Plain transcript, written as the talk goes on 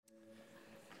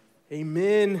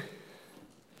Amen.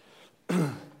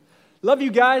 Love you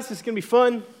guys. It's going to be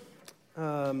fun.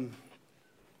 I'm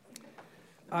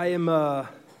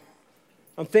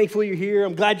thankful you're here.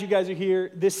 I'm glad you guys are here.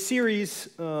 This series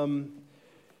on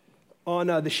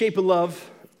the shape of love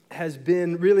has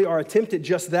been really our attempt at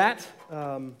just that.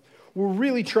 We're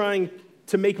really trying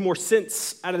to make more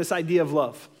sense out of this idea of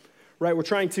love, right? We're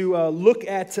trying to look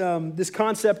at this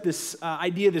concept, this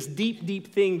idea, this deep,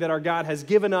 deep thing that our God has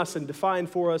given us and defined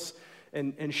for us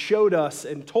and showed us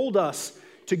and told us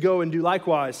to go and do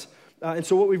likewise. And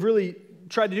so what we've really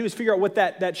tried to do is figure out what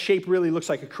that shape really looks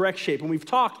like, a correct shape. And we've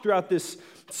talked throughout this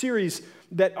series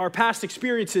that our past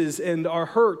experiences and our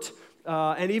hurt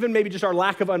and even maybe just our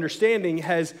lack of understanding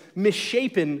has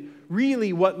misshapen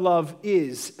really what love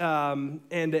is and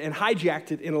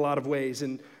hijacked it in a lot of ways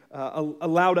and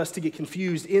allowed us to get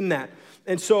confused in that.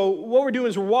 And so what we're doing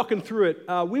is we're walking through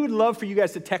it. We would love for you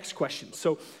guys to text questions.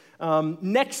 So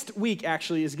next week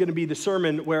actually is going to be the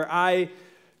sermon where I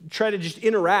try to just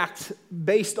interact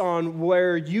based on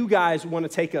where you guys want to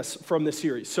take us from this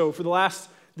series. So for this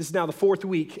is now the fourth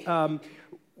week,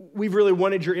 we've really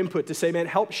wanted your input to say, man,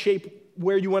 help shape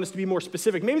where you want us to be more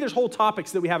specific. Maybe there's whole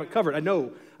topics that we haven't covered. I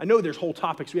know there's whole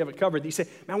topics we haven't covered that you say,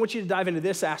 man, I want you to dive into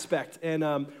this aspect.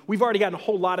 And we've already gotten a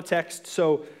whole lot of text,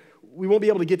 so we won't be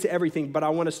able to get to everything, but I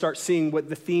want to start seeing what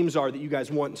the themes are that you guys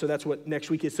want. So that's what next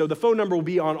week is. So the phone number will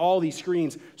be on all these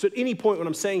screens. So at any point when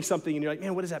I'm saying something and you're like,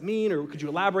 man, what does that mean? Or could you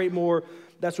elaborate more?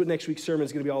 That's what next week's sermon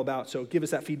is going to be all about. So give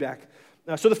us that feedback.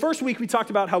 So the first week we talked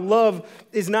about how love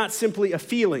is not simply a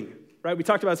feeling, right? We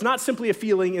talked about it's not simply a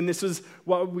feeling, and this is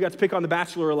what we got to pick on The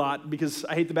Bachelor a lot because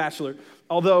I hate The Bachelor.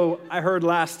 Although I heard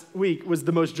last week was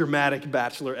the most dramatic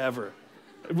Bachelor ever,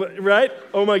 right?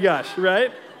 Oh my gosh,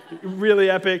 right? Really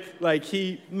epic. Like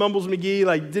he Mumbles McGee,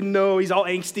 like didn't know, he's all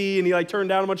angsty and he like turned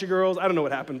down a bunch of girls. I don't know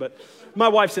what happened, but my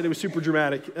wife said it was super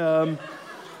dramatic. And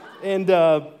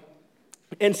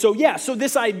so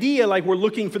this idea, like we're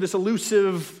looking for this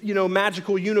elusive,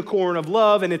 magical unicorn of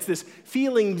love, and it's this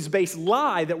feelings-based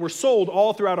lie that we're sold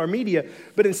all throughout our media.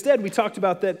 But instead, we talked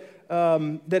about that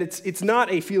it's not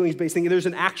a feelings-based thing. There's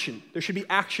an action. There should be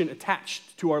action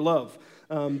attached to our love.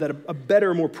 That a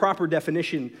better, more proper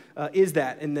definition is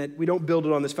that, and that we don't build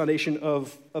it on this foundation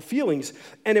of feelings.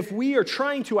 And if we are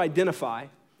trying to identify,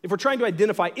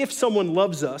 if someone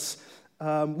loves us,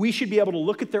 we should be able to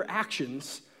look at their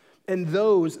actions and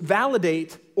those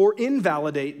validate or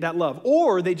invalidate that love.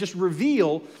 Or they just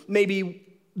reveal maybe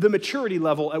the maturity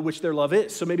level at which their love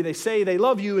is. So maybe they say they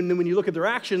love you, and then when you look at their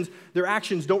actions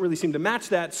don't really seem to match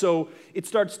that. So it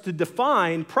starts to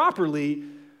define properly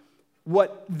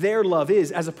what their love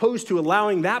is, as opposed to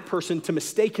allowing that person to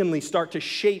mistakenly start to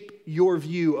shape your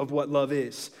view of what love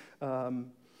is.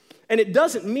 And it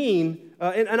doesn't mean,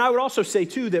 and I would also say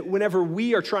too, that whenever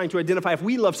we are trying to identify if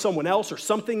we love someone else or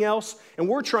something else, and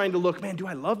we're trying to look, man, do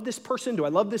I love this person? Do I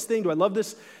love this thing? Do I love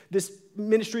this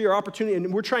ministry or opportunity?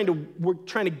 And we're trying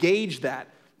to gauge that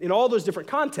in all those different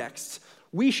contexts.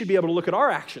 We should be able to look at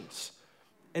our actions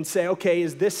and say, okay,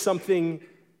 is this something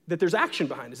that there's action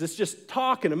behind? Is this just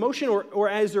talk and emotion, or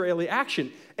is there really action?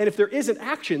 And if there isn't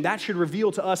action, that should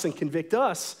reveal to us and convict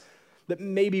us that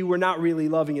maybe we're not really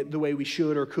loving it the way we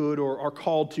should or could or are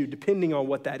called to, depending on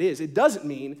what that is. It doesn't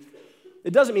mean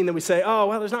that we say, oh,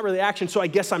 well, there's not really action, so I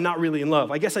guess I'm not really in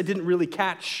love. I guess I didn't really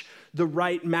catch the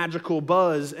right magical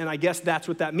buzz, and I guess that's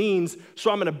what that means,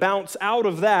 so I'm going to bounce out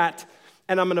of that,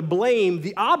 and I'm going to blame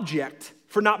the object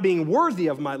for not being worthy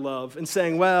of my love and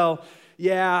saying, well,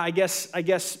 yeah, I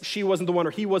guess she wasn't the one,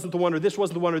 or he wasn't the one, or this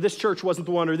wasn't the one, or this church wasn't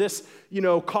the one, or this,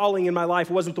 calling in my life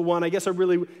wasn't the one.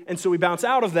 And so we bounce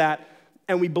out of that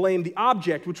and we blame the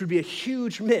object, which would be a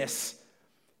huge miss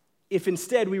if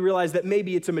instead we realize that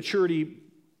maybe it's a maturity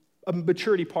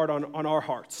part on our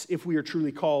hearts if we are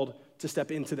truly called to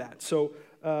step into that. So,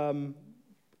 and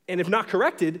if not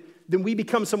corrected, then we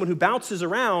become someone who bounces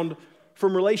around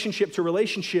from relationship to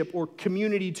relationship or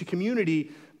community to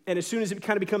community. And as soon as it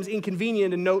kind of becomes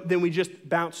inconvenient then we just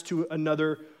bounce to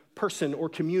another person or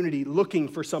community looking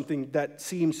for something that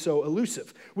seems so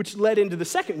elusive, which led into the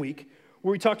second week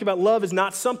where we talked about love is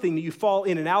not something that you fall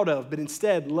in and out of, but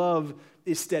instead love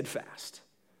is steadfast.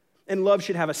 And love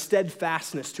should have a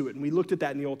steadfastness to it. And we looked at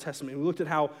that in the Old Testament. We looked at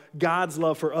how God's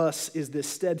love for us is this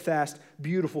steadfast,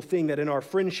 beautiful thing that in our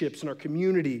friendships, in our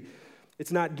community,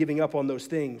 it's not giving up on those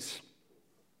things.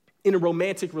 In a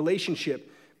romantic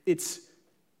relationship, it's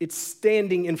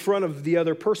standing in front of the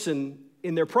other person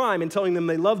in their prime and telling them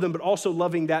they love them, but also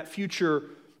loving that future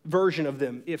version of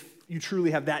them if you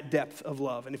truly have that depth of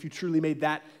love and if you truly made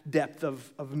that depth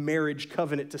of marriage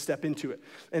covenant to step into it.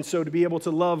 And so to be able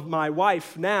to love my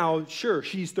wife now, sure,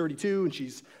 she's 32 and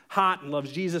she's hot and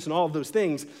loves Jesus and all of those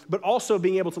things, but also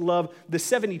being able to love the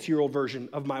 72-year-old version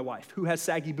of my wife who has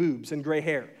saggy boobs and gray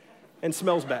hair and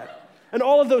smells bad and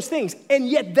all of those things. And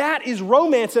yet that is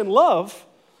romance and love.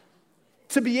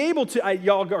 To be able to,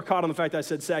 y'all are caught on the fact that I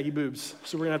said saggy boobs,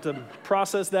 so we're going to have to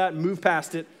process that and move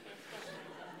past it.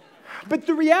 But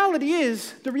the reality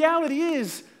is,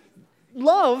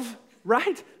 love,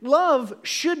 right? Love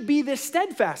should be this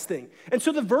steadfast thing. And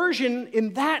so the version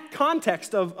in that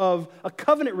context of a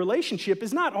covenant relationship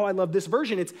is not, oh, I love this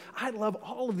version. It's, I love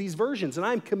all of these versions, and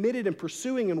I'm committed and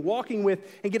pursuing and walking with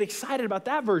and get excited about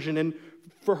that version. And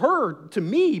for her, to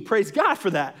me, praise God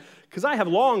for that. Because I have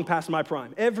long passed my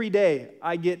prime. Every day,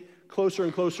 I get closer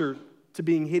and closer to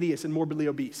being hideous and morbidly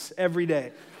obese. Every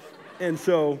day. And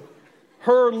so,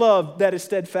 her love that is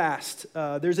steadfast,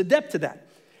 there's a depth to that.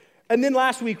 And then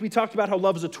last week, we talked about how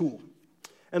love is a tool.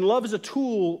 And love is a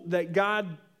tool that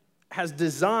God has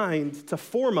designed to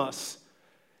form us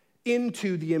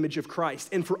into the image of Christ.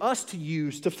 And for us to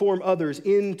use to form others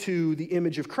into the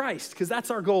image of Christ. Because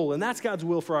that's our goal, and that's God's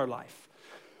will for our life.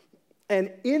 And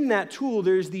in that tool,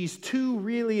 there's these two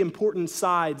really important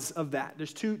sides of that.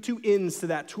 There's two ends to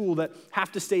that tool that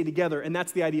have to stay together, and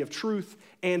that's the idea of truth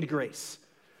and grace.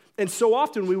 And so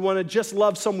often we want to just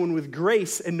love someone with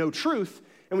grace and no truth,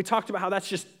 and we talked about how that's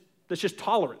just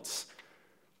tolerance,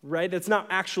 right? It's not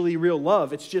actually real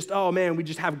love. It's just, oh man, we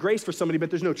just have grace for somebody, but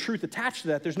there's no truth attached to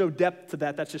that. There's no depth to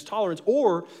that. That's just tolerance.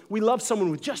 Or we love someone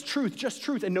with just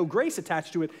truth, and no grace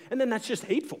attached to it, and then that's just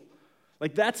hateful.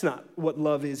 Like, that's not what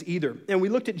love is either. And we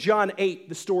looked at John 8,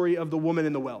 the story of the woman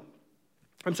in the well.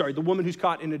 The woman who's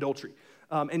caught in adultery.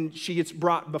 And she gets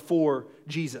brought before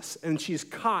Jesus. And she is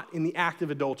caught in the act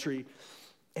of adultery.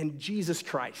 And Jesus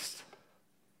Christ,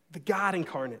 the God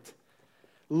incarnate,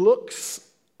 looks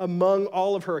among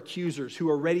all of her accusers who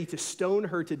are ready to stone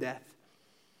her to death.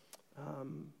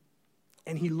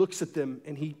 And he looks at them,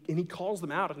 and he calls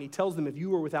them out, and he tells them, if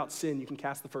you are without sin, you can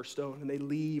cast the first stone. And they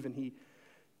leave, and he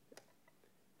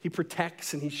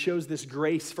protects and he shows this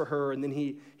grace for her, and then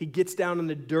he gets down in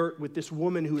the dirt with this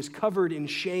woman who is covered in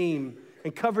shame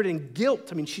and covered in guilt.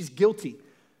 I mean, she's guilty.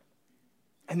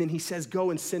 And then he says,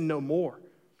 go and sin no more.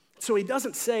 So he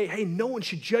doesn't say, hey, no one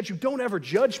should judge you. Don't ever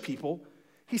judge people.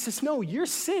 He says, no, your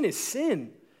sin is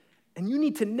sin. And you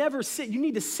need to never sin. You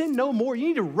need to sin no more. You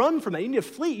need to run from that. You need to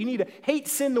flee. You need to hate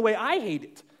sin the way I hate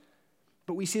it.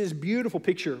 But we see this beautiful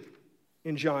picture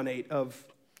in John 8 of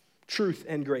truth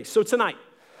and grace. So tonight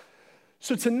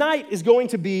is going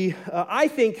to be, I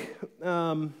think,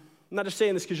 I'm not just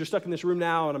saying this because you're stuck in this room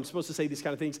now and I'm supposed to say these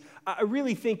kind of things. I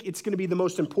really think it's going to be the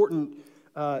most important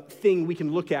thing we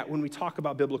can look at when we talk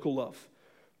about biblical love.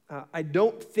 I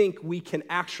don't think we can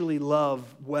actually love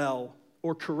well,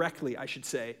 or correctly, I should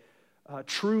say,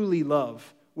 truly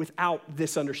love without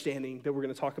this understanding that we're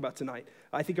going to talk about tonight.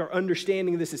 I think our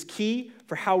understanding of this is key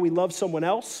for how we love someone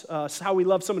else, how we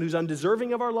love someone who's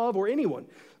undeserving of our love, or anyone.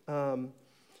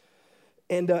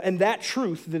 And that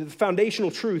truth, the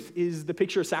foundational truth, is the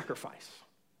picture of sacrifice.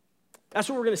 That's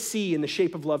what we're going to see in the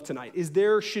shape of love tonight, is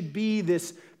there should be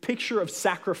this picture of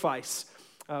sacrifice.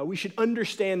 We should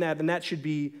understand that, and that should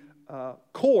be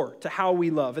core to how we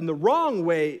love. And the wrong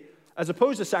way, as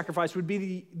opposed to sacrifice, would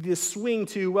be the swing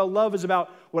to, well, love is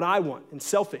about what I want, and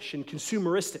selfish and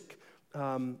consumeristic.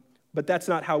 But that's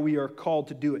not how we are called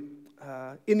to do it.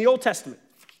 In the Old Testament,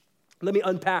 let me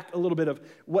unpack a little bit of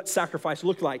what sacrifice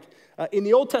looked like. In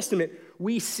the Old Testament,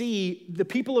 we see the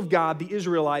people of God, the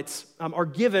Israelites, are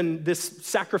given this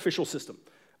sacrificial system.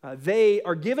 They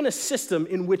are given a system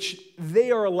in which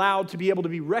they are allowed to be able to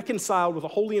be reconciled with a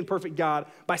holy and perfect God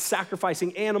by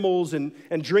sacrificing animals and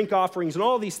drink offerings and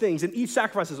all these things. And each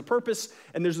sacrifice has a purpose,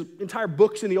 and there's entire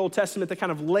books in the Old Testament that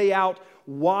kind of lay out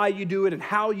why you do it and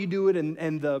how you do it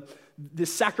and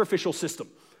this sacrificial system.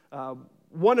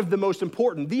 One of the most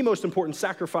important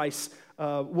sacrifice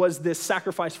was this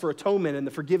sacrifice for atonement and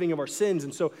the forgiving of our sins.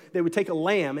 And so they would take a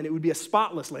lamb, and it would be a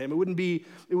spotless lamb. It wouldn't be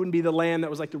the lamb that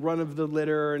was like the run of the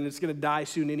litter and it's going to die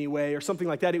soon anyway or something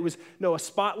like that. It was, a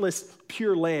spotless,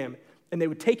 pure lamb. And they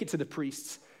would take it to the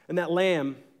priests. And that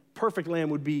lamb, perfect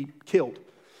lamb, would be killed,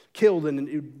 and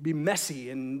it would be messy,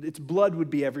 and its blood would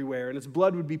be everywhere, and its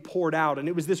blood would be poured out. And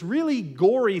it was this really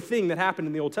gory thing that happened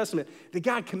in the Old Testament that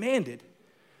God commanded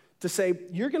to say,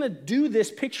 you're going to do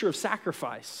this picture of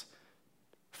sacrifice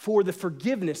for the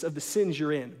forgiveness of the sins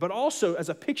you're in, but also as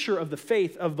a picture of the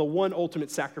faith of the one ultimate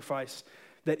sacrifice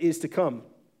that is to come.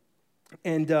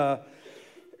 And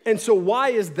so why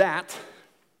is that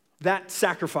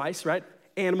sacrifice, right?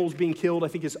 animals being killed, I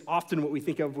think, is often what we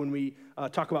think of when we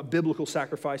talk about biblical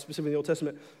sacrifice, specifically in the Old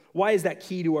Testament. Why is that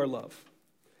key to our love?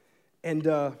 And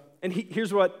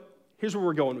here's where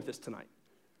we're going with this tonight.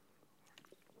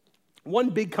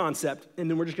 One big concept, and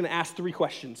then we're just going to ask 3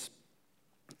 questions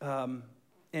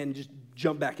and just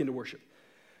jump back into worship.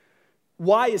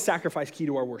 Why is sacrifice key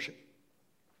to our worship?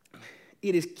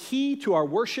 It is key to our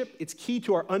worship. It's key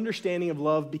to our understanding of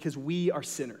love because we are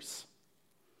sinners.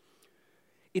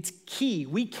 It's key.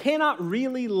 We cannot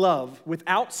really love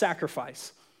without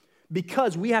sacrifice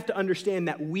because we have to understand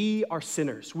that we are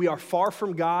sinners. We are far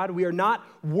from God. We are not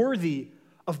worthy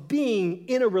of being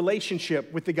in a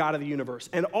relationship with the God of the universe.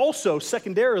 And also,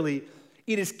 secondarily,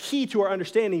 it is key to our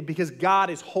understanding because God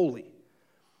is holy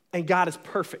and God is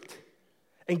perfect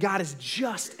and God is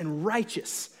just and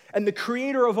righteous. And the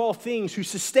creator of all things, who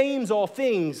sustains all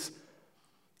things,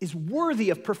 is worthy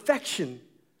of perfection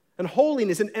and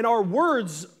holiness. And our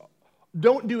words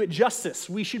don't do it justice.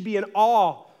 We should be in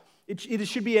awe. It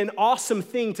should be an awesome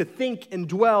thing to think and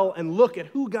dwell and look at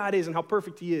who God is and how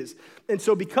perfect he is. And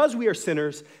so because we are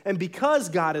sinners and because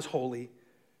God is holy,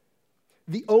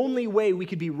 the only way we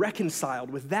could be reconciled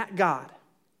with that God,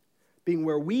 being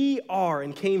where we are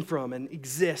and came from and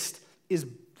exist, is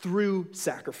through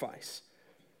sacrifice.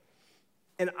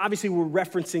 And obviously we're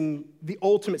referencing the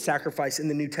ultimate sacrifice in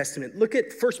the New Testament. Look at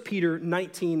 1 Peter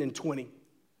 19 and 20.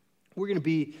 We're going to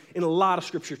be in a lot of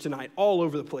scripture tonight, all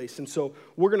over the place. And so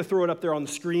we're going to throw it up there on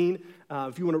the screen.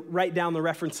 If you want to write down the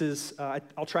references,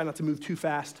 I'll try not to move too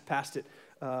fast past it.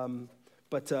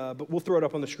 But we'll throw it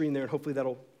up on the screen there, and hopefully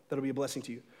that'll be a blessing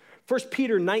to you. 1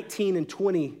 Peter 19 and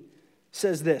 20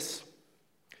 says this: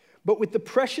 "But with the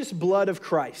precious blood of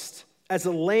Christ, as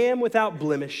a lamb without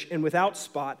blemish and without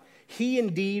spot, he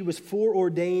indeed was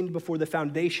foreordained before the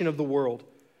foundation of the world,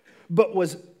 but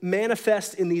was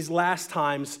manifest in these last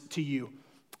times to you."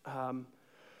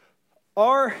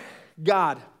 Our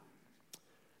God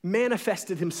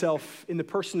manifested himself in the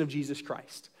person of Jesus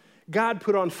Christ. God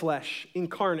put on flesh,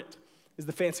 incarnate is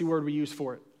the fancy word we use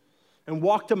for it, and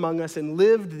walked among us and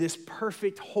lived this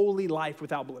perfect, holy life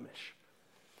without blemish.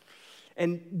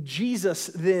 And Jesus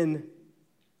then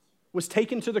was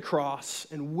taken to the cross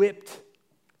and whipped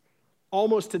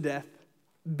almost to death,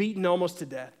 beaten almost to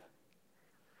death,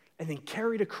 and then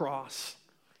carried a cross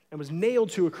and was nailed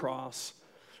to a cross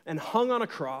and hung on a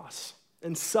cross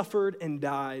and suffered and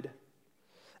died.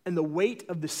 And the weight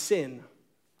of the sin,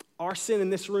 our sin in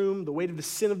this room, the weight of the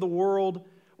sin of the world,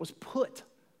 was put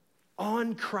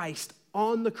on Christ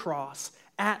on the cross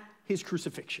at his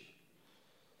crucifixion.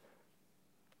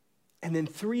 And then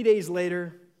 3 days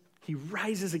later, he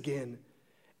rises again.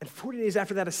 And 40 days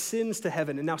after that, ascends to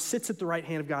heaven and now sits at the right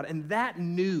hand of God. And that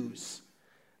news,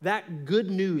 that good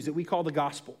news that we call the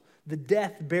gospel, the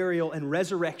death, burial, and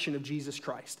resurrection of Jesus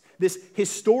Christ, this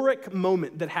historic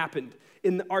moment that happened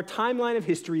in our timeline of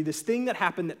history, this thing that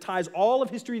happened that ties all of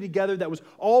history together, that was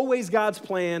always God's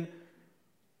plan,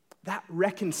 that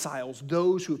reconciles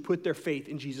those who have put their faith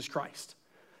in Jesus Christ.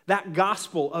 That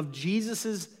gospel of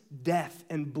Jesus' death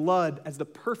and blood as the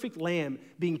perfect lamb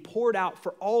being poured out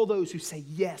for all those who say,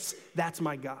 yes, that's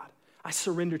my God. I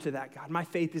surrender to that God. My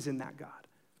faith is in that God.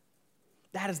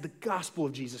 That is the gospel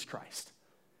of Jesus Christ.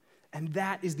 And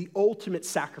that is the ultimate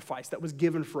sacrifice that was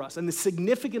given for us. And the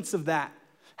significance of that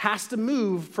has to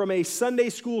move from a Sunday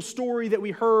school story that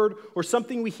we heard or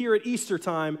something we hear at Easter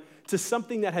time to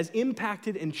something that has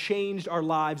impacted and changed our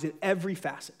lives in every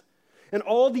facet. And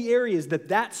all the areas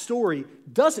that story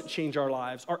doesn't change our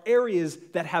lives are areas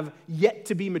that have yet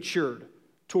to be matured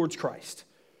towards Christ.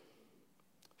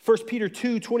 1 Peter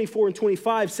 2, 24 and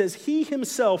 25 says, "He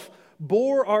himself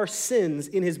bore our sins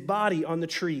in his body on the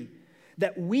tree,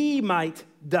 that we might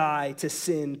die to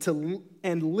sin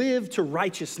and live to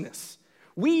righteousness.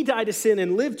 We die to sin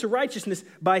and live to righteousness.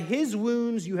 By his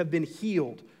wounds you have been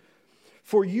healed.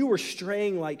 For you were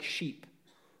straying like sheep,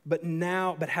 but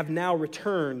have now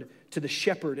returned to the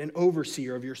shepherd and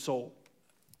overseer of your soul."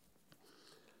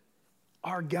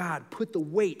 Our God put the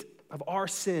weight of our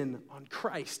sin on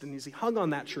Christ, and as he hung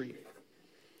on that tree.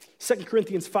 2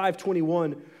 Corinthians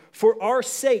 5:21, "For our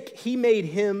sake he made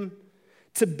him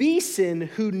to be sin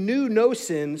who knew no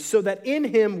sin, so that in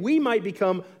him we might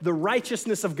become the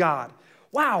righteousness of God."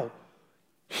 Wow.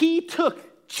 He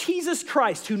took Jesus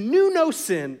Christ, who knew no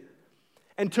sin,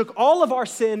 and took all of our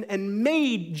sin and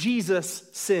made Jesus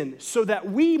sin, so that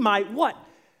we might what?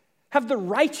 Have the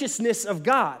righteousness of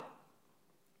God.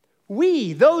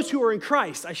 We, those who are in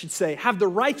Christ, I should say, have the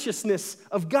righteousness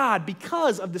of God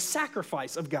because of the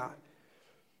sacrifice of God.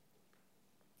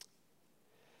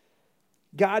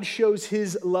 God shows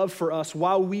his love for us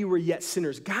while we were yet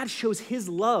sinners. God shows his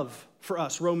love for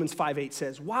us, Romans 5:8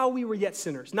 says, while we were yet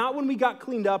sinners. Not when we got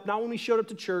cleaned up, not when we showed up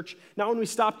to church, not when we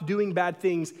stopped doing bad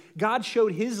things. God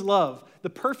showed his love, the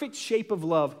perfect shape of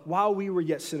love, while we were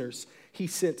yet sinners. He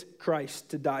sent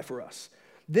Christ to die for us.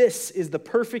 This is the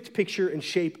perfect picture and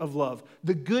shape of love,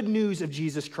 the good news of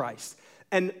Jesus Christ.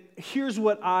 And here's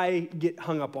what I get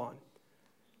hung up on.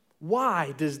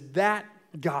 Why does that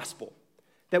gospel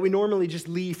that we normally just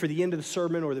leave for the end of the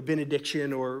sermon or the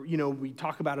benediction or, we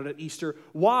talk about it at Easter,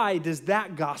 why does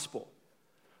that gospel,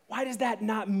 why does that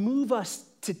not move us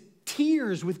to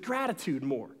tears with gratitude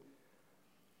more?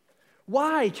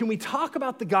 Why can we talk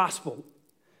about the gospel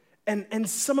and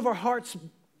some of our hearts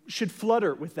should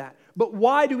flutter with that, but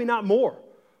why do we not more?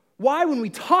 Why, when we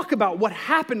talk about what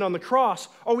happened on the cross,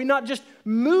 are we not just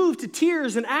moved to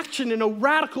tears and action and a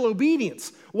radical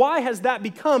obedience? Why has that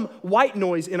become white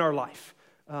noise in our life?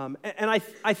 And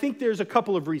I think there's a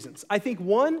couple of reasons. I think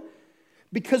one,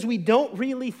 because we don't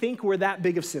really think we're that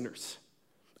big of sinners.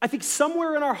 I think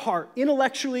somewhere in our heart,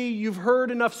 intellectually, you've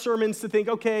heard enough sermons to think,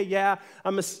 okay, yeah,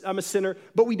 I'm a sinner,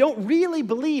 but we don't really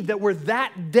believe that we're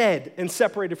that dead and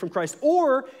separated from Christ.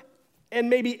 Or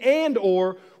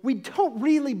we don't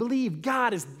really believe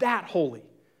God is that holy.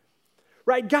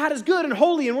 Right? God is good and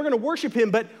holy and we're going to worship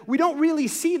him, but we don't really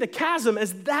see the chasm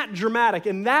as that dramatic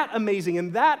and that amazing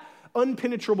and that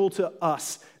unpenetrable to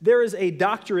us. There is a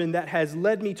doctrine that has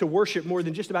led me to worship more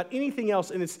than just about anything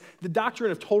else, and it's the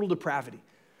doctrine of total depravity.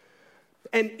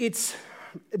 And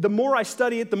the more I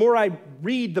study it, the more I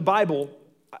read the Bible,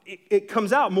 it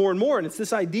comes out more and more, and it's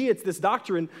this idea, it's this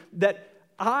doctrine that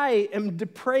I am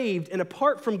depraved, and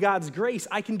apart from God's grace,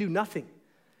 I can do nothing.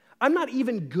 I'm not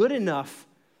even good enough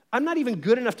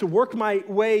to work my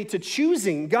way to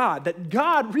choosing God, that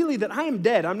I am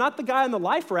dead. I'm not the guy on the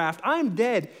life raft. I am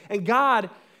dead, and God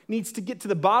needs to get to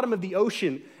the bottom of the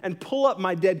ocean and pull up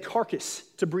my dead carcass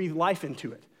to breathe life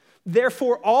into it.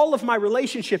 Therefore, all of my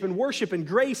relationship and worship and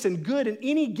grace and good and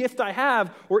any gift I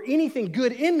have or anything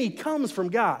good in me comes from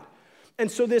God.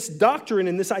 And so this doctrine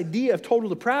and this idea of total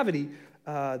depravity,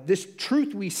 this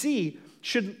truth we see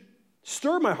should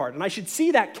stir my heart. And I should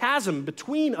see that chasm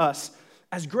between us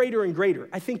as greater and greater.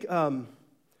 I think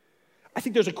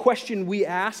there's a question we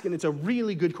ask, and it's a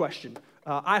really good question.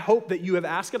 I hope that you have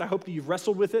asked it. I hope that you've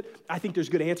wrestled with it. I think there's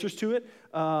good answers to it.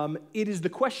 It is the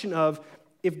question of,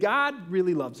 if God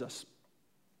really loves us,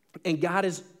 and God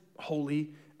is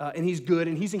holy, and he's good,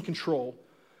 and he's in control,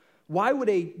 why would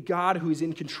a God who is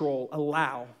in control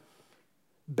allow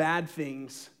bad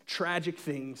things, tragic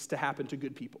things to happen to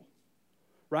good people?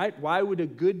 Right? Why would a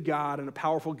good God and a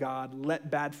powerful God let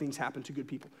bad things happen to good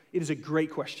people? It is a great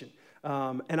question.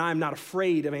 And I'm not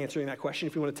afraid of answering that question.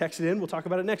 If you want to text it in, we'll talk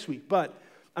about it next week. But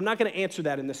I'm not going to answer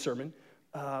that in this sermon.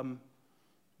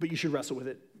 But you should wrestle with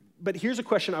it. But here's a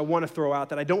question I want to throw out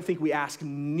that I don't think we ask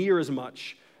near as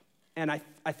much, and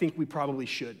I think we probably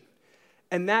should.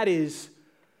 And that is,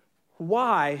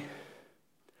 why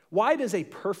does a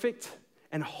perfect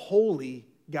and holy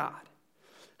God,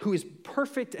 who is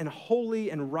perfect and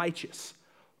holy and righteous,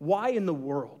 why in the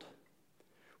world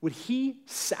would he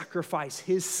sacrifice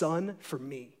his son for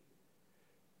me,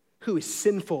 who is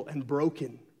sinful and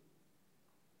broken?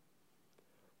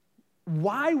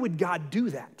 Why would God do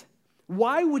that?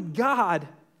 Why would God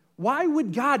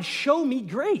show me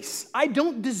grace? I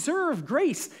don't deserve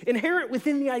grace. Inherent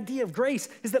within the idea of grace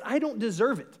is that I don't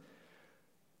deserve it.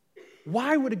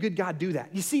 Why would a good God do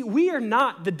that? You see, we are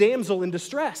not the damsel in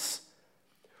distress.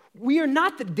 We are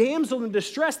not the damsel in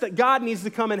distress that God needs to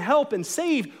come and help and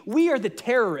save. We are the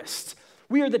terrorist.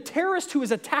 We are the terrorist who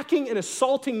is attacking and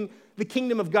assaulting the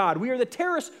kingdom of God. We are the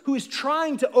terrorist who is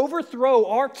trying to overthrow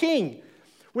our king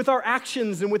with our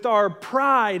actions and with our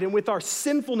pride and with our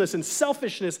sinfulness and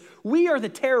selfishness. We are the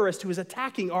terrorist who is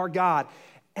attacking our God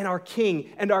and our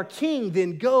king. And our king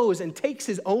then goes and takes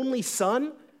his only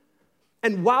son,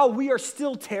 and while we are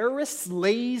still terrorists,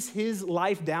 lays his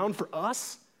life down for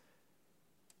us.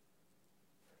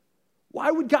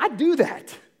 Why would God do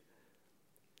that?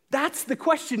 That's the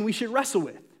question we should wrestle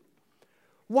with.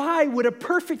 Why would a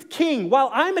perfect king, while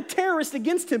I'm a terrorist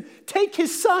against him, take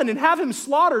his son and have him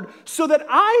slaughtered so that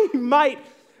I might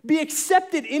be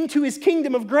accepted into his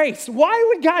kingdom of grace? Why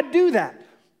would God do that?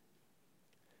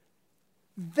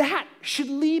 That should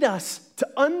lead us to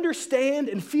understand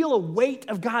and feel a weight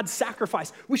of God's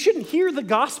sacrifice. We shouldn't hear the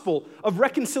gospel of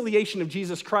reconciliation of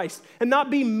Jesus Christ and not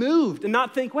be moved and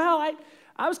not think, well,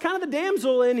 I was kind of the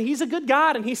damsel and he's a good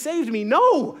God and he saved me.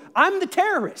 No, I'm the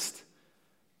terrorist.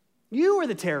 You are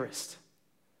the terrorist.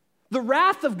 The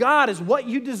wrath of God is what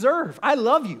you deserve. I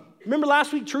love you. Remember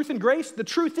last week, truth and grace? The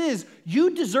truth is,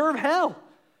 you deserve hell.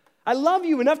 I love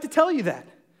you enough to tell you that.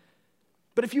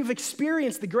 But if you've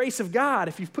experienced the grace of God,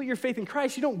 if you've put your faith in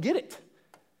Christ, you don't get it.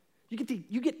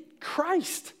 You get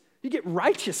Christ. You get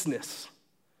righteousness.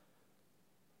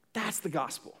 That's the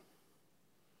gospel.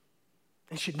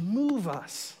 It should move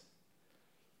us.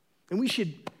 And we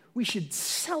should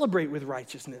celebrate with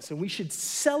righteousness, and we should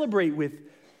celebrate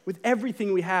with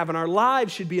everything we have, and our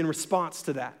lives should be in response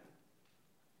to that.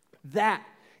 That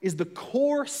is the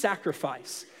core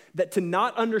sacrifice that to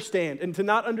not understand and to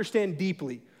not understand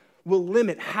deeply will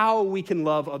limit how we can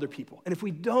love other people. And if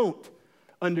we don't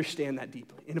understand that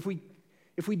deeply, and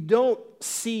if we don't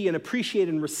see and appreciate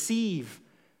and receive,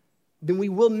 then we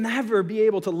will never be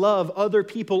able to love other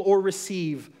people or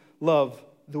receive love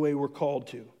the way we're called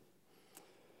to.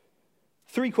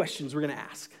 3 questions we're going to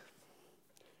ask.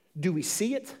 Do we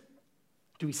see it?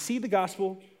 Do we see the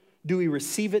gospel? Do we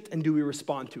receive it? And do we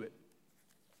respond to it?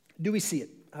 Do we see it?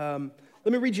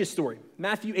 Let me read you a story.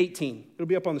 Matthew 18. It'll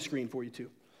be up on the screen for you too.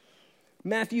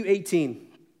 Matthew 18.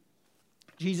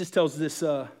 Jesus tells this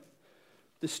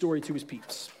story to his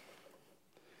peeps.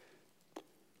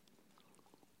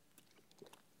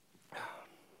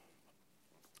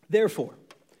 Therefore,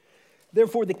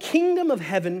 the kingdom of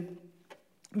heaven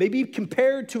may be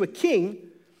compared to a king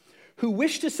who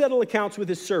wished to settle accounts with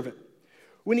his servant.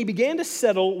 When he began to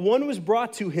settle, one was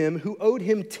brought to him who owed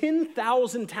him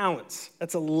 10,000 talents.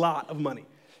 That's a lot of money.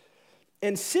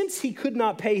 And since he could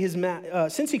not pay, his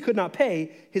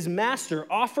master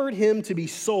offered him to be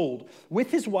sold with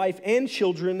his wife and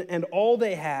children and all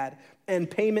they had,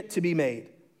 and payment to be made.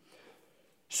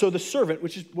 So the servant,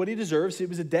 which is what he deserves, it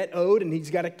was a debt owed, and he's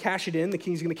got to cash it in. The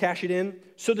king's going to cash it in.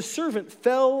 So the servant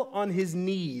fell on his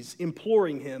knees,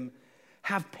 imploring him,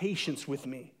 "Have patience with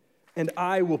me, and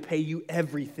I will pay you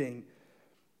everything."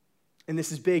 And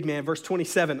this is big, man. Verse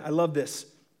 27, I love this.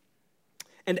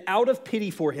 And out of pity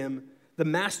for him, the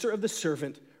master of the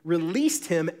servant released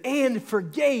him and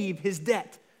forgave his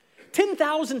debt.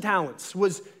 10,000 talents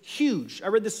was huge. I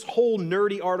read this whole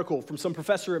nerdy article from some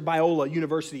professor at Biola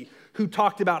University who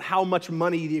talked about how much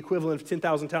money the equivalent of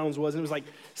 10,000 talents was, and it was like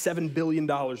 $7 billion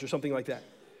or something like that.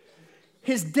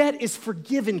 His debt is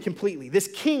forgiven completely. This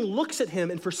king looks at him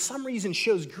and for some reason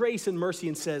shows grace and mercy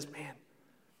and says, "Man,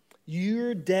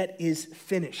 your debt is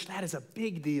finished. That is a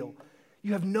big deal.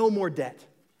 You have no more debt."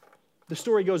 The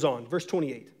story goes on, verse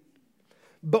 28.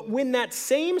 But when that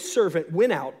same servant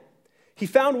went out, he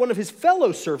found one of his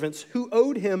fellow servants who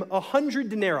owed him 100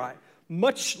 denarii,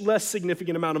 much less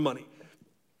significant amount of money.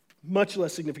 Much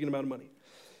less significant amount of money.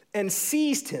 And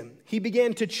seized him. He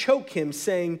began to choke him,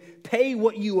 saying, "Pay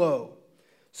what you owe."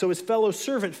 So his fellow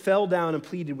servant fell down and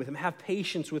pleaded with him, "Have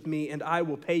patience with me, and I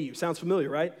will pay you." Sounds familiar,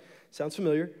 right? Sounds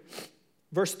familiar.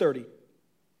 Verse 30.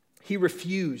 He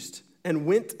refused and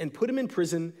went and put him in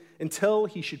prison until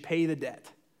he should pay the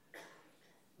debt.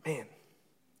 Man,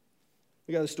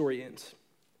 look how the story ends.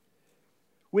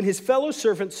 When his fellow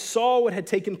servants saw what had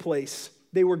taken place,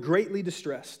 they were greatly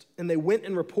distressed, and they went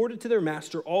and reported to their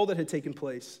master all that had taken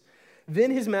place. Then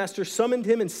his master summoned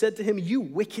him and said to him, "You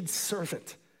wicked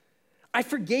servant, I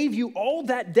forgave you all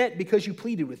that debt because you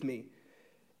pleaded with me.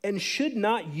 And should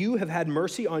not you have had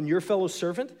mercy on your fellow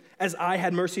servant, as I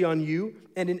had mercy on you?"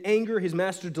 And in anger his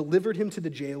master delivered him to the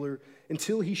jailer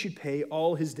until he should pay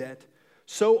all his debt.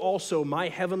 So also my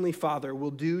heavenly Father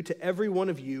will do to every one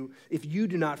of you if you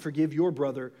do not forgive your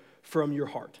brother from your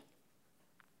heart.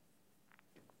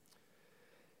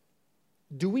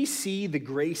 Do we see the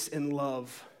grace and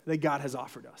love that God has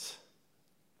offered us?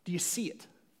 Do you see it?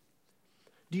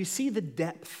 Do you see the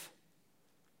depth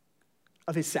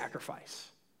of his sacrifice?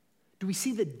 Do we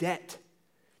see the debt?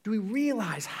 Do we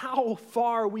realize how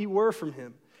far we were from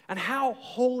him and how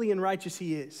holy and righteous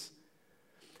he is?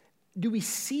 Do we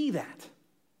see that?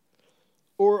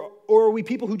 Or are we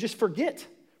people who just forget?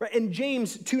 Right? And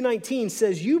James 2:19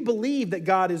 says, "You believe that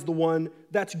God is the one.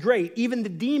 That's great. Even the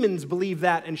demons believe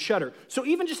that and shudder." So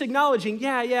even just acknowledging,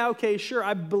 yeah, okay, sure,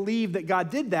 I believe that God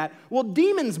did that. Well,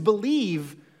 demons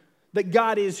believe that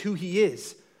God is who he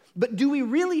is. But do we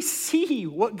really see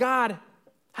what God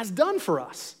has done for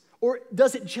us? Or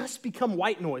does it just become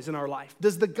white noise in our life?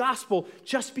 Does the gospel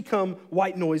just become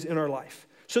white noise in our life?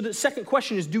 So the second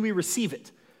question is, do we receive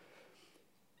it?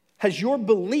 Has your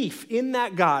belief in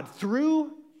that God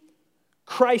through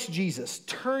Christ Jesus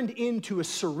turned into a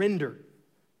surrender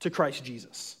to Christ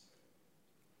Jesus?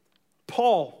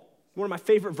 Paul, one of my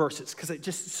favorite verses, because it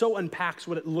just so unpacks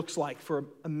what it looks like for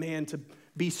a man to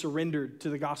be surrendered to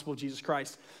the gospel of Jesus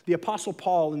Christ. The Apostle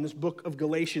Paul in this book of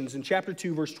Galatians, in chapter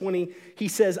 2, verse 20, he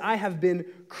says, "I have been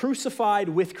crucified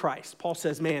with Christ." Paul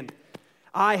says, man,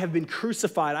 I have been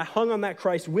crucified. I hung on that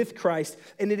Christ with Christ,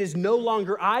 and it is no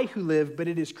longer I who live, but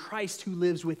it is Christ who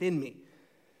lives within me.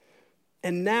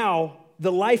 And now,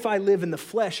 the life I live in the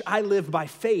flesh, I live by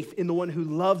faith in the one who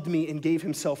loved me and gave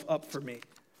himself up for me.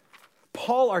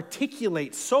 Paul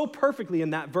articulates so perfectly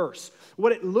in that verse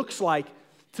what it looks like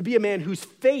to be a man whose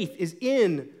faith is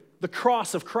in the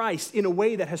cross of Christ in a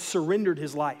way that has surrendered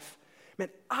his life. Man,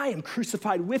 I am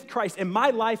crucified with Christ, and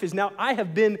my life is now, I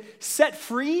have been set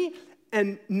free,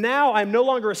 and now I'm no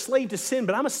longer a slave to sin,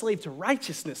 but I'm a slave to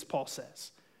righteousness, Paul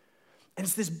says. And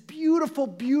it's this beautiful,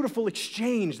 beautiful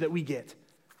exchange that we get.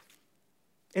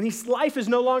 And his life is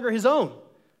no longer his own.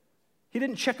 He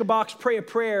didn't check a box, pray a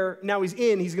prayer, now he's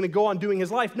going to go on doing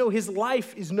his life. No, his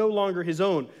life is no longer his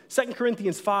own. 2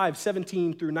 Corinthians 5,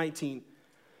 17 through 19.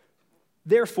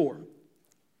 Therefore,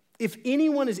 if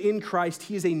anyone is in Christ,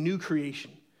 he is a new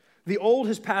creation. The old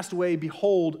has passed away,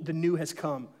 behold, the new has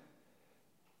come.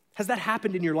 Has that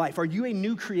happened in your life? Are you a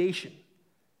new creation?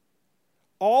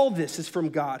 All this is from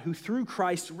God, who through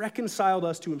Christ reconciled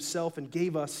us to himself and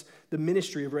gave us the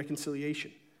ministry of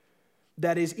reconciliation.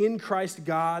 That is, in Christ,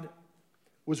 God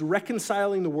was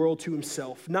reconciling the world to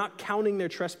himself, not counting their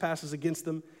trespasses against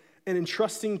them, and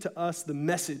entrusting to us the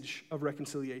message of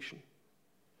reconciliation.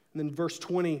 And then verse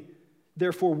 20,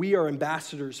 therefore we are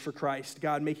ambassadors for Christ,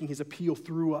 God making his appeal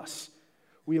through us.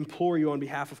 We implore you on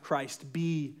behalf of Christ,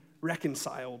 be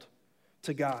reconciled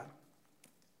to God.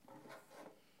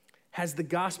 Has the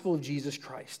gospel of Jesus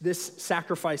Christ, this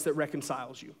sacrifice that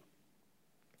reconciles you,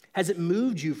 has it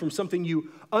moved you from something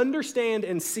you understand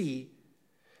and see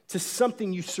to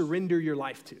something you surrender your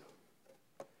life to?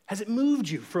 Has it moved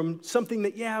you from something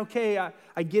that,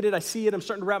 I get it, I see it, I'm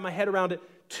starting to wrap my head around it,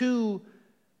 to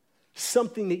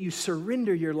something that you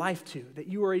surrender your life to, that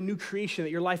you are a new creation,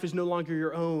 that your life is no longer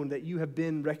your own, that you have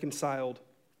been reconciled?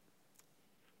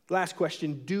 Last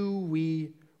question, do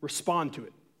we respond to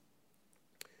it?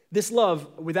 This love,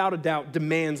 without a doubt,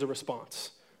 demands a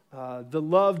response. The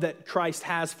love that Christ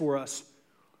has for us,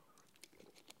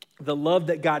 the love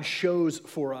that God shows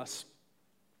for us,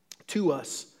 to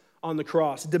us on the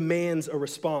cross, demands a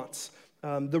response.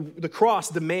 The cross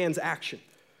demands action.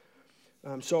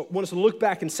 So I want us to look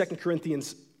back in 2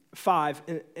 Corinthians 5,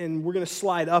 and we're going to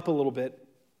slide up a little bit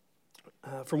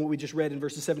from what we just read in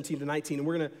verses 17 to 19, and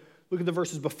we're going to look at the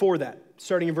verses before that,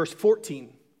 starting in verse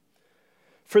 14.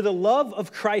 For the love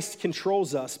of Christ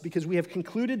controls us, because we have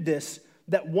concluded this,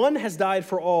 that one has died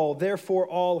for all, therefore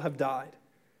all have died.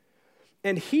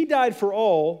 And he died for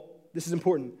all, this is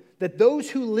important, that those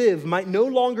who live might no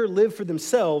longer live for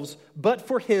themselves, but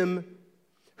for him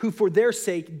who for their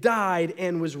sake died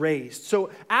and was raised.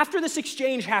 So after this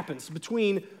exchange happens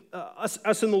between us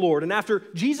and the Lord, and after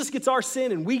Jesus gets our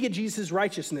sin and we get Jesus'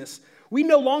 righteousness, we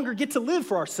no longer get to live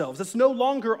for ourselves. It's no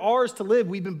longer ours to live.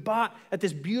 We've been bought at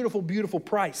this beautiful, beautiful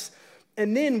price.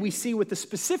 And then we see what the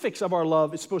specifics of our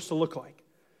love is supposed to look like.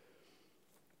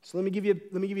 So let me give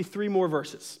you 3 more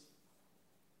verses.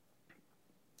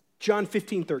 John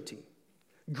 15:13.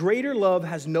 Greater love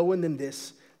has no one than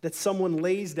this, that someone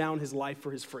lays down his life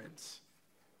for his friends.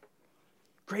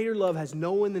 Greater love has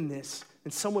no one than this,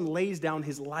 and someone lays down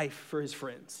his life for his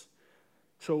friends.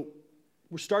 So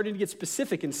we're starting to get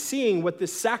specific and seeing what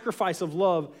this sacrifice of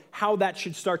love, how that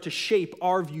should start to shape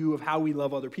our view of how we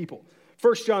love other people.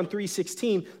 1 John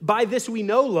 3:16, by this we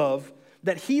know love,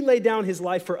 that he laid down his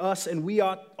life for us, and we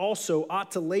also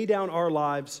ought to lay down our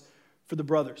lives for the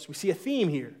brothers. We see a theme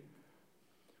here.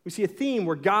 We see a theme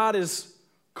where God is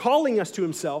calling us to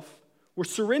himself, we're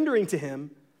surrendering to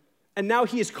him, and now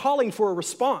he is calling for a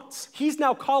response. He's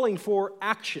now calling for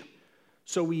action.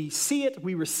 So we see it,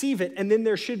 we receive it, and then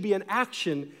there should be an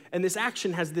action, and this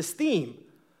action has this theme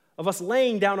of us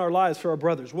laying down our lives for our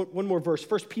brothers. One more verse,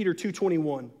 1 Peter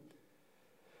 2:21.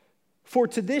 For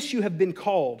to this you have been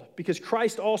called, because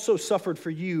Christ also suffered for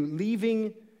you,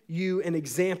 leaving you an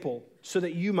example so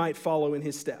that you might follow in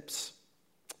his steps.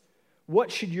 What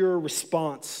should your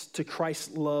response to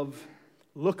Christ's love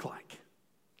look like?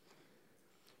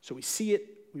 So we see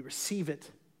it, we receive it.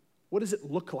 What does it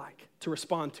look like to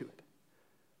respond to it?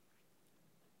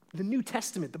 The New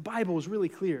Testament, the Bible is really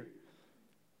clear.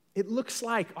 It looks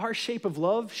like our shape of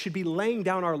love should be laying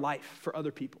down our life for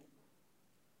other people.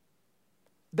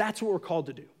 That's what we're called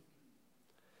to do.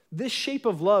 This shape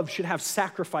of love should have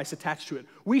sacrifice attached to it.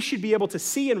 We should be able to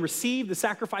see and receive the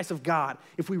sacrifice of God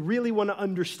if we really want to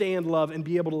understand love and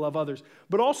be able to love others.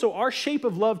 But also our shape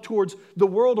of love towards the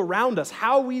world around us,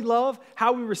 how we love,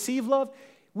 how we receive love,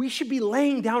 we should be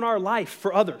laying down our life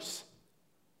for others.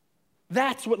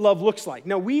 That's what love looks like.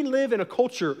 Now, we live in a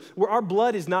culture where our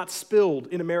blood is not spilled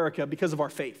in America because of our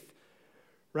faith.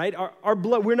 right? Our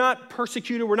blood, we're not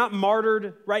persecuted, we're not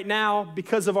martyred right now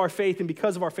because of our faith and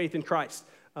because of our faith in Christ.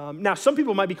 Now, some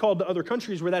people might be called to other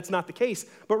countries where that's not the case,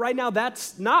 but right now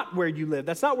that's not where you live.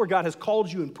 That's not where God has called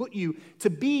you and put you to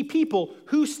be people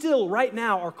who still right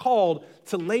now are called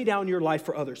to lay down your life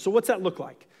for others. So what's that look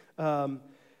like?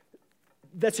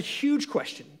 That's a huge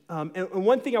question. And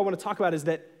one thing I want to talk about is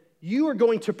that you are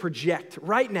going to project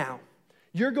right now.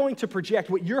 You're going to project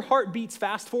what your heart beats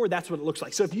fast for. That's what it looks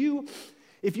like. So if you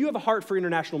have a heart for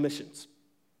international missions,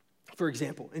 for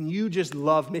example, and you just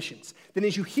love missions, then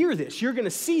as you hear this, you're going to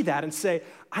see that and say,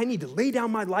 I need to lay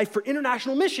down my life for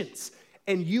international missions.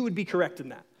 And you would be correct in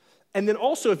that. And then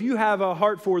also, if you have a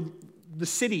heart for the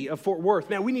city of Fort Worth,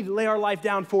 man, we need to lay our life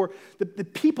down for the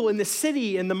people in the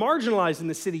city and the marginalized in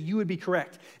the city, you would be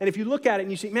correct. And if you look at it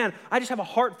and you say, man, I just have a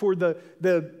heart for the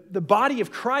body of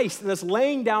Christ and us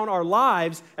laying down our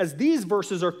lives, as these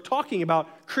verses are talking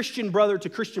about Christian brother to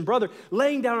Christian brother,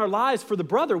 laying down our lives for the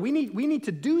brother, we need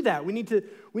to do that. We need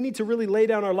to really lay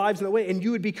down our lives in that way, and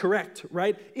you would be correct,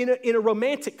 right? In a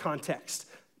romantic context.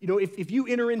 You know, if you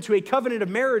enter into a covenant of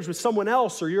marriage with someone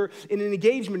else, or you're in an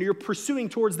engagement, or you're pursuing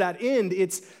towards that end,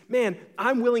 it's, man,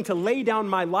 I'm willing to lay down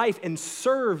my life and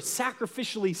serve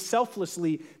sacrificially,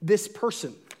 selflessly this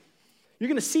person. You're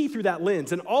going to see through that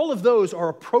lens, and all of those are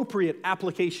appropriate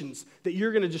applications that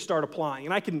you're going to just start applying.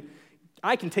 And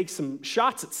I can take some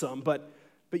shots at some, but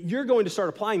you're going to start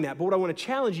applying that. But what I want to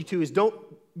challenge you to is don't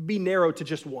be narrow to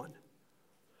just one.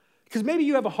 Because maybe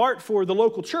you have a heart for the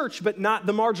local church, but not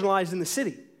the marginalized in the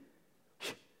city.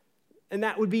 And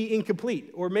that would be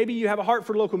incomplete. Or maybe you have a heart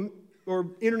for local or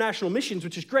international missions,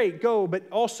 which is great, go, but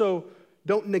also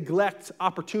don't neglect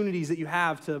opportunities that you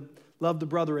have to love the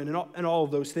brethren and all of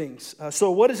those things.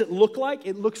 So what does it look like?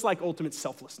 It looks like ultimate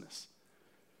selflessness.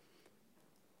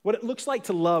 What it looks like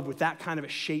to love with that kind of a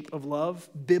shape of love,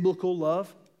 biblical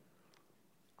love,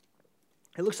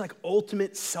 it looks like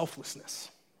ultimate selflessness.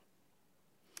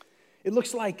 It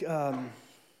looks like, it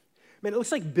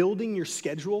looks like building your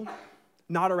schedule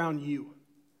not around you.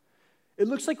 It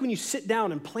looks like when you sit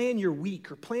down and plan your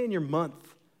week or plan your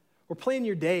month or plan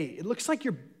your day, it looks like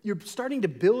you're starting to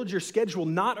build your schedule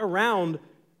not around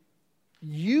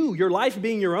you, your life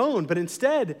being your own, but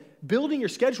instead building your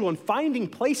schedule and finding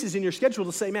places in your schedule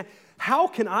to say, man, how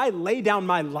can I lay down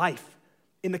my life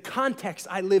in the context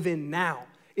I live in now,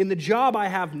 in the job I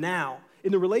have now,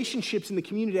 in the relationships in the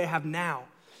community I have now?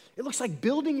 It looks like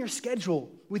building your schedule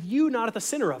with you not at the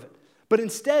center of it, but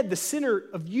instead the center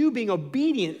of you being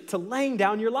obedient to laying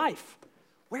down your life.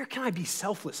 Where can I be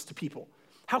selfless to people?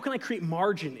 How can I create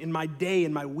margin in my day,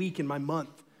 in my week, in my month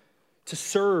to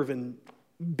serve and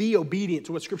be obedient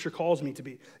to what Scripture calls me to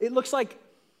be? It looks like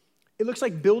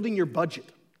building your budget,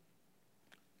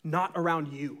 not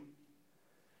around you.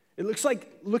 It looks like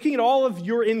looking at all of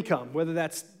your income, whether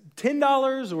that's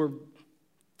 $10 or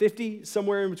 $50,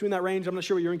 somewhere in between that range. I'm not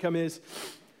sure what your income is.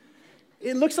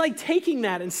 It looks like taking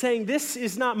that and saying, this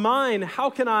is not mine.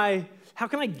 How can I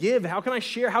give? How can I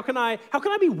share? How can I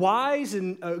be wise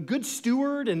and a good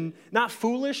steward and not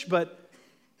foolish, but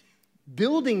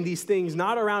building these things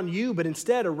not around you, but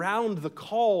instead around the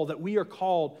call that we are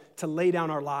called to lay down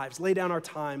our lives, lay down our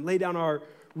time, lay down our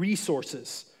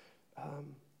resources.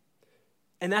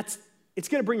 And it's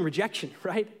going to bring rejection,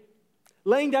 right?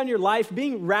 Laying down your life,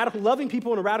 being radical, loving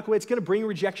people in a radical way, it's going to bring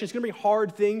rejection. It's going to bring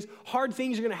hard things. Hard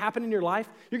things are going to happen in your life.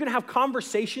 You're going to have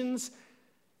conversations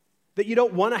that you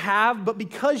don't want to have, but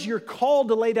because you're called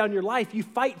to lay down your life, you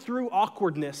fight through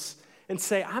awkwardness and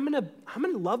say, I'm going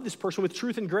to love this person with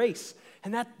truth and grace.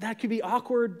 And that could be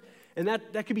awkward, and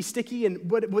that could be sticky, and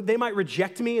what they might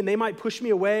reject me, and they might push me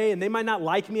away, and they might not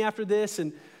like me after this,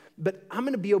 but I'm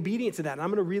going to be obedient to that. And I'm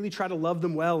going to really try to love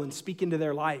them well and speak into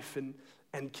their life and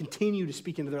continue to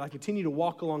speak into their life, continue to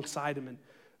walk alongside them.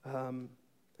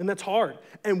 And that's hard.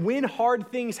 And when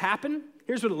hard things happen,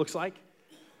 here's what it looks like.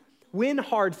 When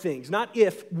hard things, not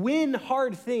if, when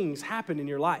hard things happen in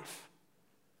your life,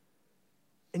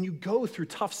 and you go through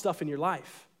tough stuff in your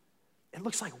life, it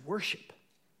looks like worship.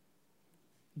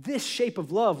 This shape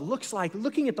of love looks like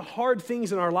looking at the hard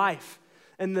things in our life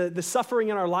and the suffering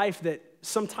in our life that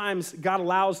sometimes God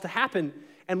allows to happen,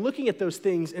 and looking at those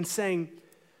things and saying,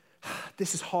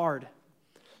 this is hard.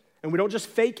 And we don't just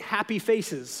fake happy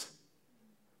faces,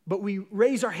 but we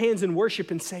raise our hands in worship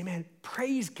and say, man,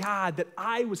 praise God that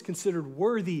I was considered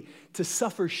worthy to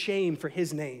suffer shame for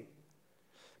his name.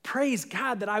 Praise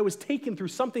God that I was taken through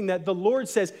something that the Lord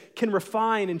says can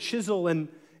refine and chisel and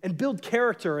build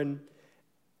character. And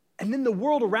then the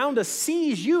world around us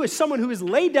sees you as someone who has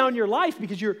laid down your life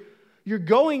because you're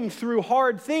going through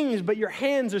hard things, but your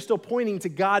hands are still pointing to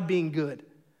God being good.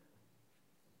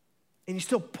 And you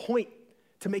still point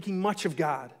to making much of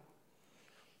God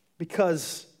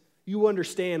because you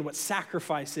understand what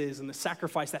sacrifice is and the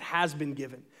sacrifice that has been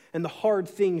given and the hard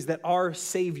things that our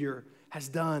Savior has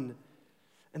done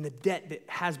and the debt that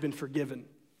has been forgiven.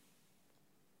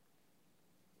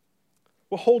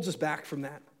 What holds us back from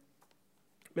that?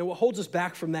 Man, what holds us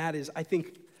back from that is I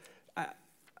think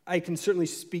I can certainly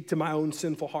speak to my own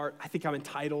sinful heart. I think I'm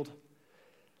entitled.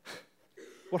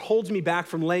 What holds me back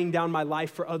from laying down my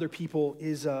life for other people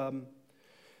is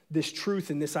this truth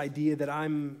and this idea that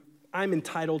I'm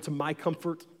entitled to my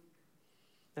comfort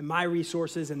and my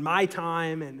resources and my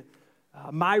time and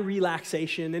my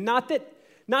relaxation. And not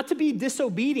to be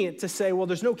disobedient to say, well,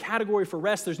 there's no category for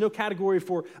rest. There's no category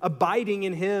for abiding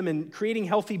in Him and creating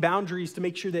healthy boundaries to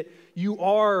make sure that you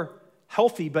are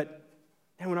healthy. But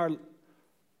man,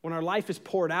 when our life is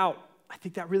poured out, I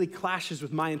think that really clashes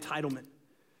with my entitlement.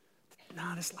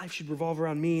 Nah, this life should revolve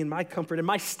around me and my comfort and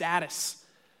my status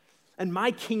and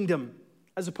my kingdom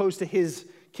as opposed to His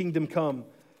kingdom come.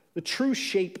 The true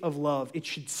shape of love, it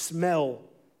should smell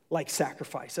like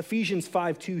sacrifice. Ephesians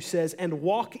 5:2 says, and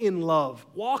walk in love.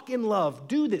 Walk in love.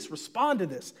 Do this. Respond to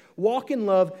this. Walk in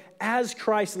love as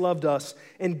Christ loved us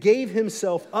and gave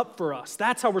Himself up for us.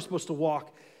 That's how we're supposed to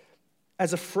walk,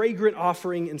 as a fragrant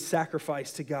offering and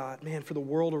sacrifice to God. Man, for the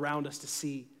world around us to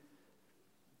see.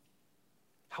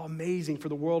 How amazing for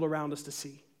the world around us to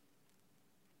see.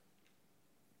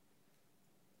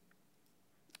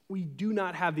 We do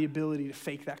not have the ability to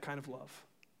fake that kind of love.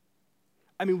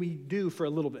 I mean, we do for a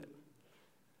little bit.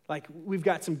 Like, we've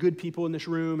got some good people in this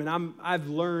room, and I've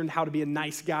learned how to be a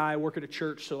nice guy. I work at a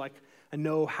church, so like I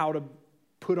know how to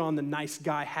put on the nice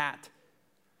guy hat,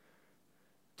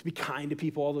 to be kind to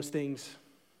people, all those things.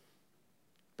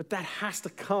 But that has to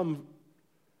come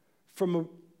from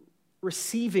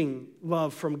receiving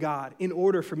love from God in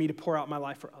order for me to pour out my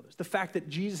life for others. The fact that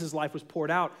Jesus' life was poured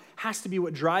out has to be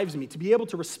what drives me to be able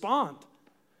to respond.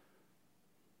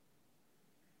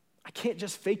 I can't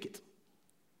just fake it.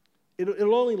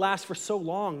 It'll only last for so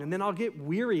long, and then I'll get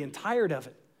weary and tired of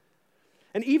it.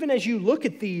 And even as you look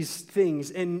at these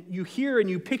things and you hear and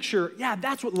you picture, yeah,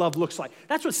 that's what love looks like.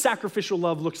 That's what sacrificial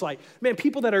love looks like. Man,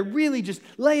 people that are really just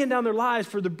laying down their lives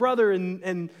for the brother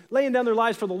and laying down their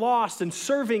lives for the lost and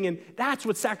serving, and that's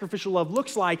what sacrificial love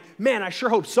looks like. Man, I sure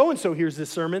hope so-and-so hears this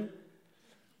sermon.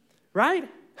 Right?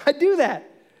 I do that.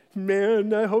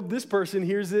 Man, I hope this person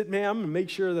hears it. Man, I'm going to make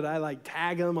sure that I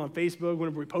tag them on Facebook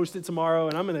whenever we post it tomorrow,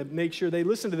 and I'm going to make sure they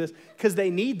listen to this because they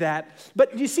need that.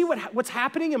 But do you see what's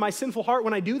happening in my sinful heart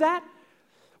when I do that?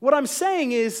 What I'm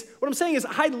saying is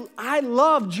I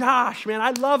love Josh, man. I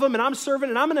love him, and I'm serving,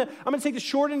 and I'm going to take the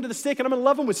short end of the stick, and I'm going to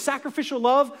love him with sacrificial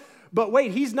love. But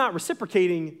wait, he's not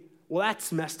reciprocating. Well,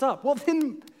 that's messed up. Well,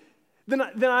 then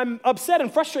I'm upset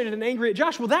and frustrated and angry at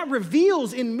Josh. Well, that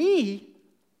reveals in me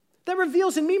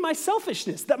my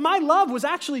selfishness, that my love was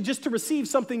actually just to receive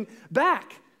something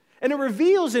back. And it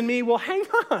reveals in me, well, hang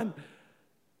on.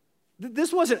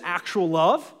 This wasn't actual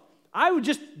love. I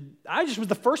just was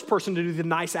the first person to do the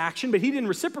nice action, but he didn't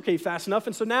reciprocate fast enough,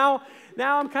 and so now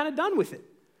I'm kind of done with it.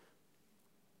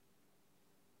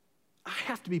 I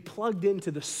have to be plugged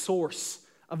into the source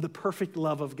of the perfect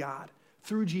love of God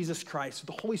through Jesus Christ,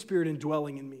 with the Holy Spirit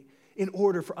indwelling in me, in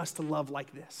order for us to love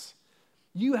like this.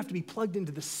 You have to be plugged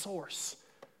into the source,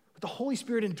 with the Holy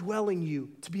Spirit indwelling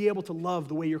you to be able to love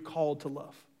the way you're called to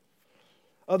love.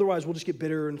 Otherwise, we'll just get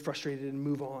bitter and frustrated and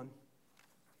move on.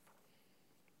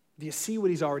 Do you see what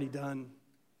He's already done?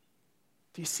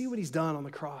 Do you see what He's done on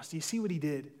the cross? Do you see what He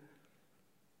did?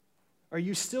 Are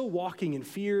you still walking in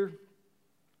fear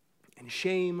and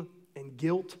shame and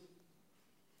guilt?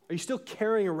 Are you still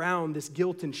carrying around this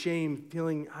guilt and shame,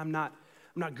 feeling I'm not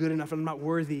good enough, I'm not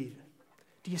worthy?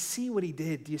 Do you see what He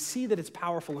did? Do you see that it's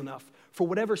powerful enough for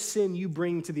whatever sin you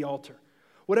bring to the altar?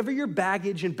 Whatever your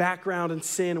baggage and background and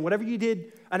sin, whatever you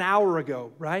did an hour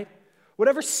ago, right?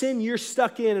 Whatever sin you're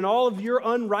stuck in and all of your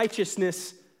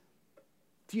unrighteousness,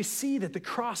 do you see that the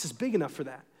cross is big enough for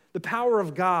that? The power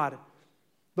of God,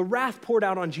 the wrath poured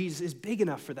out on Jesus is big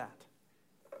enough for that.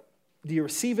 Do you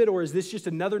receive it, or is this just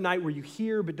another night where you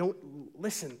hear but don't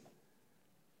listen?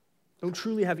 Don't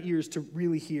truly have ears to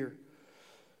really hear?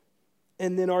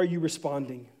 And then are you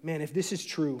responding? Man, if this is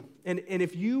true, and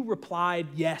if you replied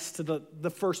yes to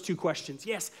the first two questions,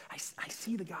 yes, I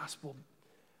see the gospel.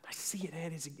 I see it,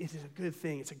 and it is a good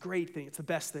thing. It's a great thing. It's the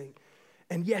best thing.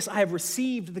 And yes, I have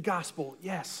received the gospel.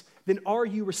 Yes. Then are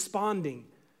you responding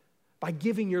by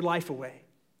giving your life away?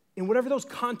 In whatever those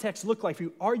contexts look like for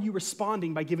you, are you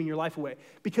responding by giving your life away?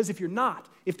 Because if you're not,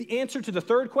 if the answer to the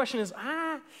third question is,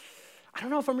 I don't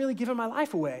know if I'm really giving my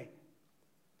life away,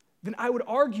 then I would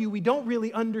argue we don't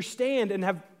really understand and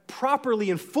have properly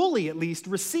and fully, at least,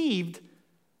 received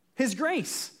his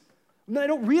grace. I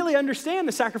don't really understand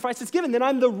the sacrifice that's given. Then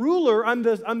I'm the ruler, I'm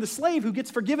the slave who gets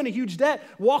forgiven a huge debt,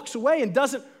 walks away and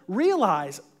doesn't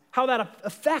realize how that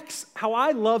affects how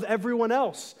I love everyone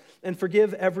else and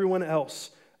forgive everyone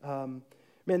else.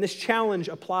 This challenge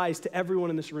applies to everyone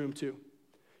in this room too.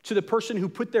 To the person who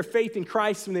put their faith in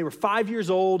Christ when they were 5 years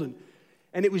old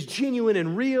and it was genuine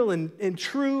and real and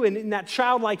true, and in that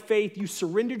childlike faith, you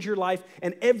surrendered your life,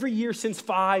 and every year since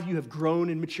 5, you have grown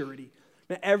in maturity.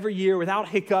 Every year, without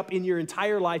hiccup in your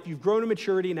entire life, you've grown in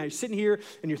maturity, and now you're sitting here,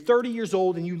 and you're 30 years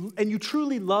old, and you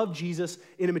truly love Jesus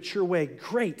in a mature way.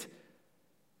 Great.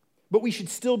 But we should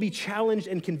still be challenged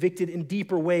and convicted in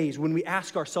deeper ways when we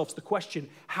ask ourselves the question,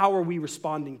 how are we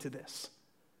responding to this?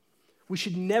 We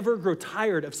should never grow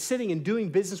tired of sitting and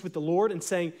doing business with the Lord and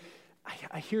saying,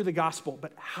 I hear the gospel,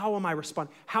 but how am I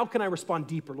responding? How can I respond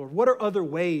deeper, Lord? What are other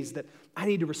ways that I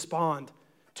need to respond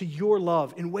to your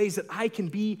love in ways that I can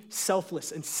be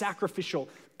selfless and sacrificial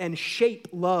and shape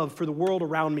love for the world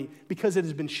around me because it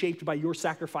has been shaped by your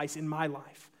sacrifice in my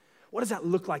life? What does that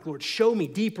look like, Lord? Show me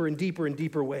deeper and deeper and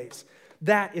deeper ways.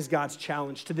 That is God's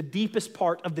challenge to the deepest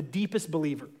part of the deepest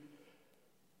believer.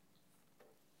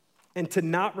 And to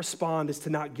not respond is to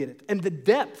not get it. And the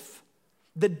depth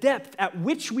at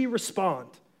which we respond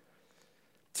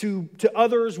to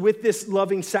others with this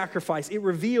loving sacrifice, it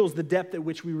reveals the depth at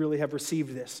which we really have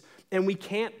received this. And we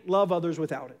can't love others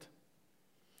without it.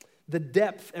 The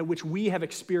depth at which we have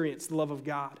experienced the love of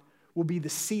God will be the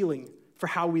ceiling for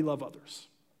how we love others.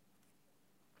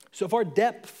 So if our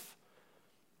depth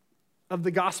of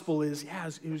the gospel is,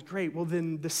 it was great, well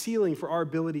then the ceiling for our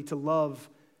ability to love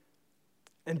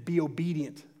and be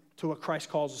obedient to what Christ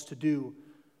calls us to do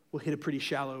will hit a pretty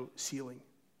shallow ceiling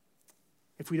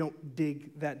if we don't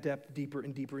dig that depth deeper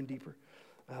and deeper and deeper.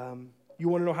 You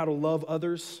want to know how to love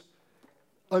others?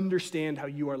 Understand how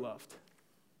you are loved.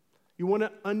 You want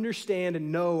to understand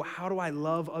and know, how do I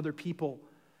love other people?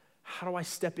 How do I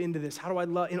step into this? How do I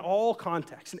love, in all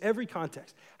contexts, in every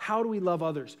context, how do we love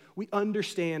others? We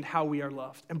understand how we are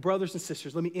loved. And brothers and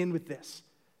sisters, let me end with this.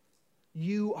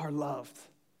 You are loved.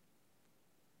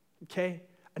 Okay?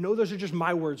 I know those are just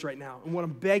my words right now. And what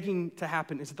I'm begging to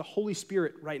happen is that the Holy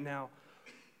Spirit right now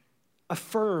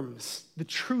affirms the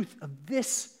truth of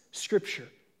this scripture.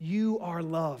 You are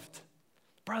loved.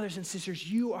 Brothers and sisters,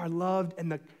 you are loved,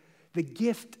 and the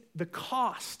gift, the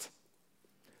cost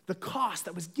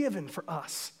that was given for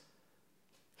us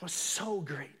was so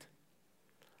great.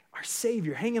 Our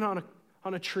Savior hanging on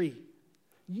a tree.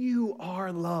 You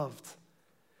are loved.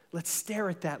 Let's stare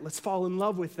at that. Let's fall in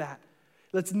love with that.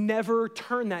 Let's never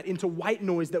turn that into white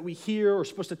noise that we hear or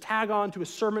supposed to tag on to a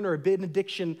sermon or a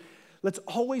benediction. Let's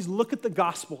always look at the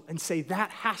gospel and say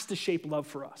that has to shape love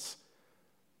for us.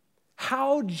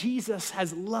 How Jesus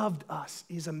has loved us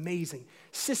is amazing.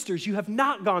 Sisters, you have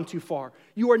not gone too far.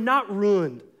 You are not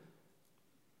ruined.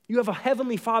 You have a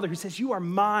heavenly Father who says, you are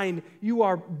mine, you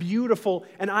are beautiful,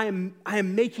 and I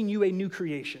am making you a new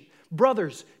creation.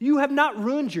 Brothers, you have not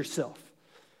ruined yourself.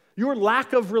 Your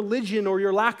lack of religion or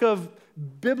your lack of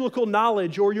biblical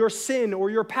knowledge or your sin or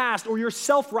your past or your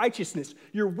self-righteousness,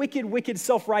 your wicked, wicked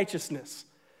self-righteousness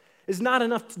is not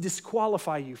enough to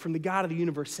disqualify you from the God of the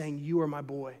universe saying, you are my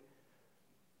boy.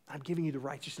 I'm giving you the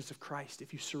righteousness of Christ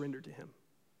if you surrender to him.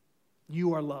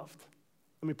 You are loved.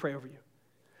 Let me pray over you.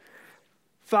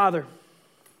 Father,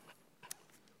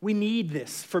 we need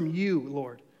this from you,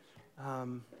 Lord.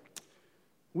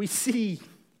 We see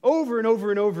over and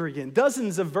over and over again,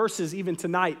 dozens of verses even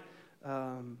tonight,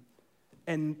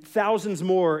 and thousands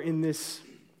more in this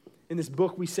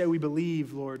book we say we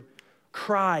believe, Lord,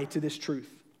 cry to this truth.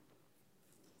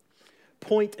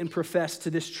 Point and profess to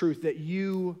this truth that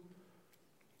you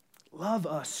love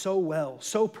us so well,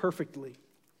 so perfectly,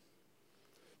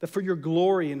 that for your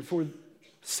glory and for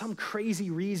some crazy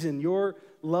reason, your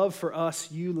love for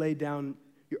us, you laid down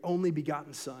your only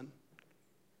begotten Son.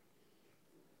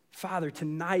 Father,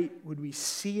 tonight, would we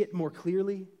see it more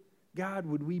clearly? God,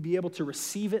 would we be able to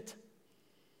receive it?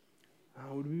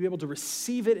 Would we be able to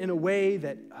receive it in a way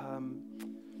that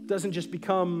doesn't just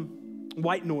become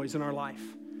white noise in our life?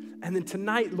 And then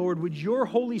tonight, Lord, would your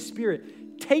Holy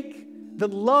Spirit take the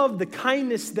love, the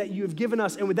kindness that you have given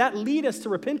us, and would that lead us to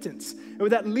repentance? And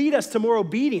would that lead us to more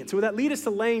obedience? Would that lead us to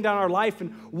laying down our life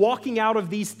and walking out of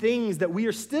these things that we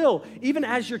are still, even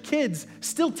as your kids,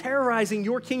 still terrorizing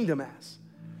your kingdom as?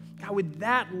 God, would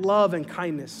that love and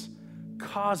kindness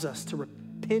cause us to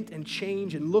repent and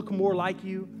change and look more like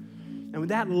you? And would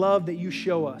that love that you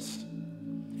show us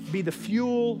be the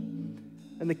fuel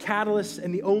and the catalyst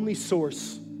and the only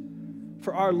source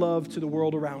for our love to the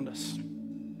world around us?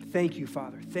 Thank you,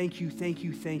 Father. Thank you, thank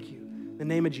you, thank you. In the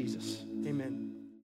name of Jesus, amen.